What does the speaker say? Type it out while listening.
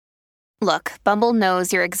Look, Bumble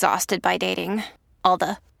knows you're exhausted by dating. All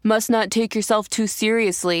the must not take yourself too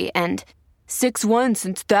seriously and 6'1"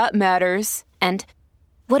 since that matters. And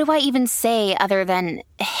what do I even say other than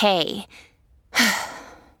hey?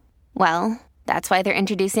 Well, that's why they're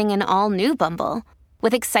introducing an all-new Bumble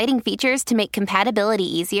with exciting features to make compatibility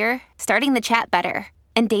easier, starting the chat better,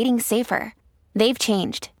 and dating safer. They've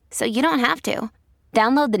changed, so you don't have to.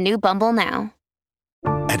 Download the new Bumble now.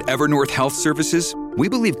 At Evernorth Health Services, we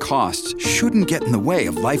believe costs shouldn't get in the way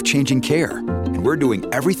of life-changing care, and we're doing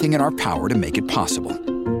everything in our power to make it possible.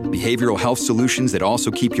 Behavioral health solutions that also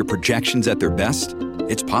keep your projections at their best?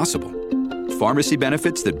 It's possible. Pharmacy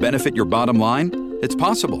benefits that benefit your bottom line? It's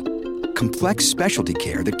possible. Complex specialty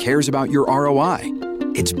care that cares about your ROI?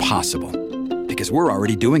 It's possible. Because we're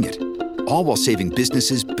already doing it. All while saving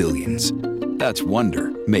businesses billions. That's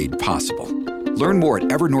Wonder made possible. Learn more at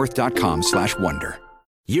evernorth.com/wonder.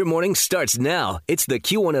 Your morning starts now. It's the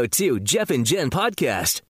Q102 Jeff and Jen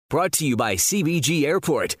podcast. Brought to you by CBG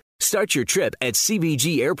Airport. Start your trip at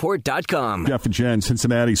CBGAirport.com. Jeff and Jen,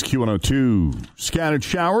 Cincinnati's Q102. Scattered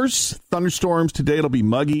showers, thunderstorms. Today it'll be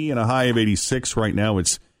muggy and a high of 86. Right now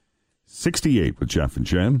it's 68 with Jeff and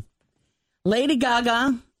Jen. Lady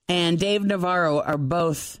Gaga and Dave Navarro are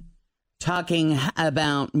both talking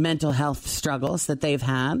about mental health struggles that they've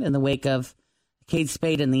had in the wake of Kate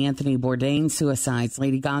Spade and the Anthony Bourdain suicides.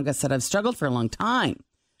 Lady Gaga said, I've struggled for a long time,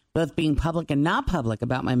 both being public and not public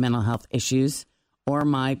about my mental health issues or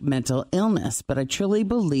my mental illness, but I truly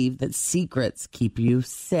believe that secrets keep you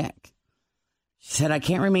sick. She said, I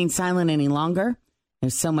can't remain silent any longer.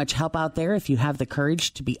 There's so much help out there if you have the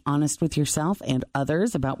courage to be honest with yourself and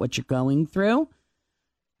others about what you're going through.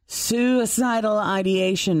 Suicidal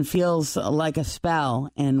ideation feels like a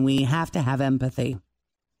spell, and we have to have empathy.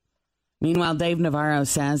 Meanwhile, Dave Navarro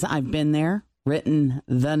says, I've been there, written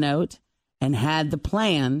the note, and had the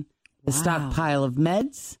plan, the stockpile of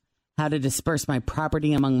meds, how to disperse my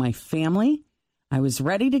property among my family. I was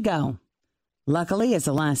ready to go. Luckily, as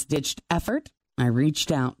a last-ditched effort, I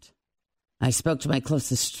reached out. I spoke to my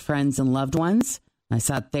closest friends and loved ones. I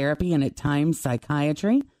sought therapy and at times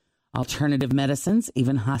psychiatry, alternative medicines,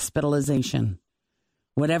 even hospitalization.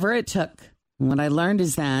 Whatever it took. What I learned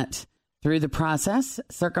is that through the process,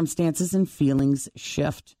 circumstances and feelings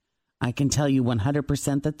shift. I can tell you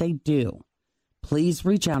 100% that they do. Please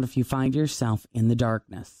reach out if you find yourself in the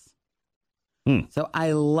darkness. So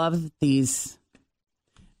I love these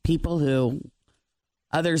people who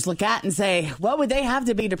others look at and say, what would they have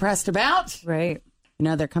to be depressed about? Right. You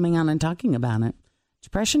know, they're coming on and talking about it.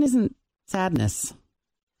 Depression isn't sadness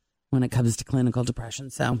when it comes to clinical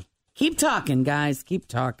depression. So keep talking, guys. Keep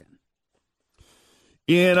talking.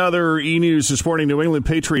 In other E-News this morning, New England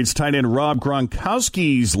Patriots tight end Rob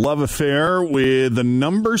Gronkowski's love affair with the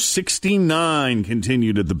number 69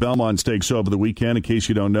 continued at the Belmont Stakes over the weekend. In case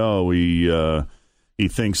you don't know, he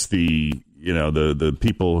thinks the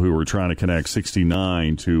people who are trying to connect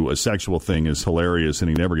 69 to a sexual thing is hilarious, and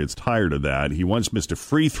he never gets tired of that. He once missed a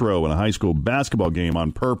free throw in a high school basketball game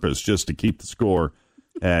on purpose just to keep the score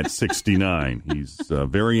at 69. He's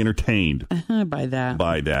very entertained by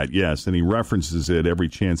that. Yes, and he references it every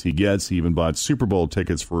chance he gets. He even bought Super Bowl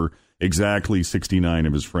tickets for exactly 69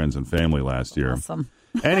 of his friends and family last year. Awesome.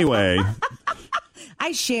 Anyway,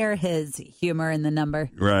 I share his humor in the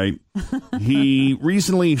number. Right. He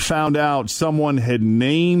recently found out someone had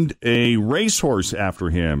named a racehorse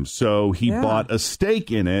after him, so he bought a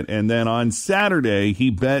stake in it, and then on Saturday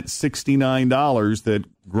he bet $69 that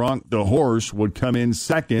Gronk the horse would come in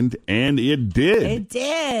second, and it did. It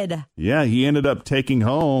did. Yeah, he ended up taking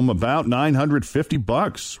home about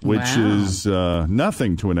 $950, which is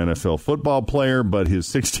nothing to an NFL football player, but his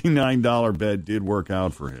 $69 bet did work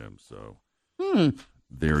out for him. So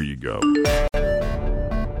there you go.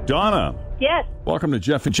 Donna. Yes. Welcome to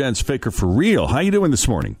Jeff and Jen's Faker for Real. How you doing this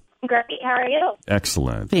morning? Great. How are you?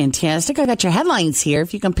 Excellent. Fantastic. I got your headlines here.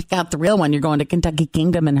 If you can pick out the real one, you're going to Kentucky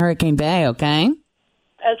Kingdom and Hurricane Bay, okay?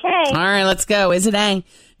 Okay. All right, let's go. Is it A?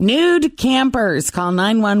 Nude campers call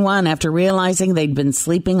 911 after realizing they'd been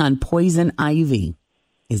sleeping on poison ivy.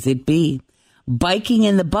 Is it B? Biking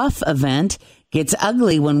in the Buff event gets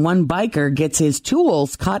ugly when one biker gets his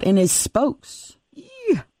tools caught in his spokes.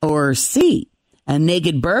 Or C? A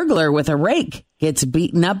naked burglar with a rake gets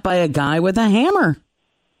beaten up by a guy with a hammer.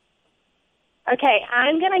 Okay,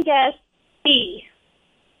 I'm going to guess B.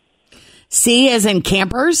 C as in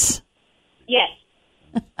campers? Yes.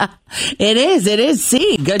 It is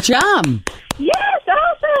C. Good job. Yes,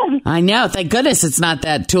 awesome. I know. Thank goodness it's not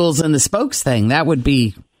that tools in the spokes thing. That would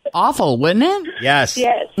be awful, wouldn't it? Yes.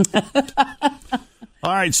 Yes.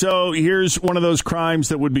 All right, so here's one of those crimes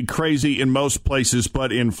that would be crazy in most places,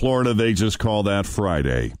 but in Florida, they just call that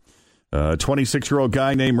Friday. A 26-year-old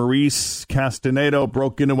guy named Maurice Castanedo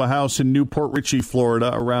broke into a house in Newport Richey,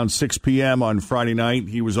 Florida, around 6 p.m. on Friday night.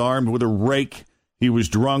 He was armed with a rake. He was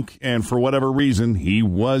drunk, and for whatever reason, he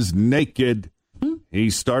was naked. He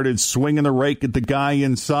started swinging the rake at the guy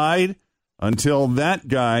inside until that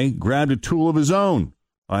guy grabbed a tool of his own,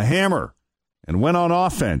 a hammer, and went on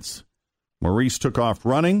offense. Maurice took off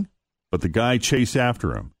running, but the guy chased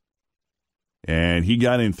after him. And he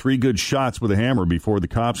got in 3 good shots with a hammer before the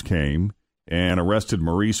cops came and arrested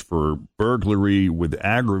Maurice for burglary with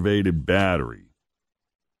aggravated battery.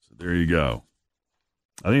 So there you go.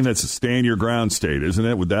 I think that's a stand-your-ground state, isn't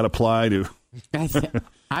it? Would that apply to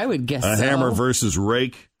I would guess a hammer versus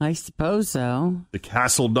rake? I suppose so. The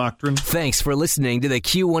Castle Doctrine? Thanks for listening to the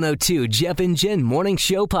Q102 Jeff and Jen Morning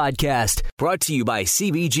Show podcast, brought to you by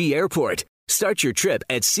CBG Airport. Start your trip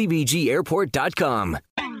at CBGAirport.com.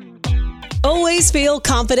 Always feel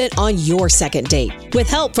confident on your second date. With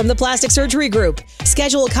help from the Plastic Surgery Group.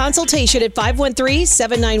 Schedule a consultation at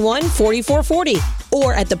 513-791-4440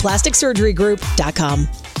 or at theplasticsurgerygroup.com.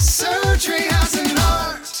 Surgery has an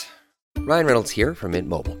art. Ryan Reynolds here from Mint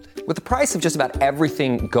Mobile. With the price of just about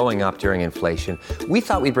everything going up during inflation, we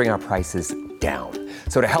thought we'd bring our prices down.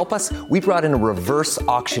 So to help us, we brought in a reverse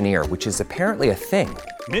auctioneer, which is apparently a thing.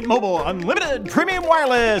 Mint Mobile Unlimited Premium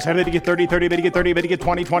Wireless. How to get 30, 30, bit to get 30, bit to get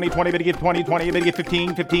 20, 20, 20, bit to get 20, 20, bit to get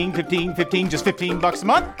 15, 15, 15, 15, just $15 a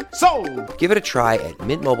month? Sold! Give it a try at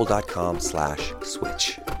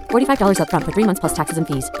mintmobile.com/switch. $45 up front for 3 months plus taxes and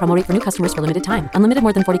fees. Promo rate for new customers for limited time. Unlimited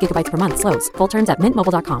more than 40 gigabytes per month. Slows full terms at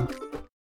mintmobile.com.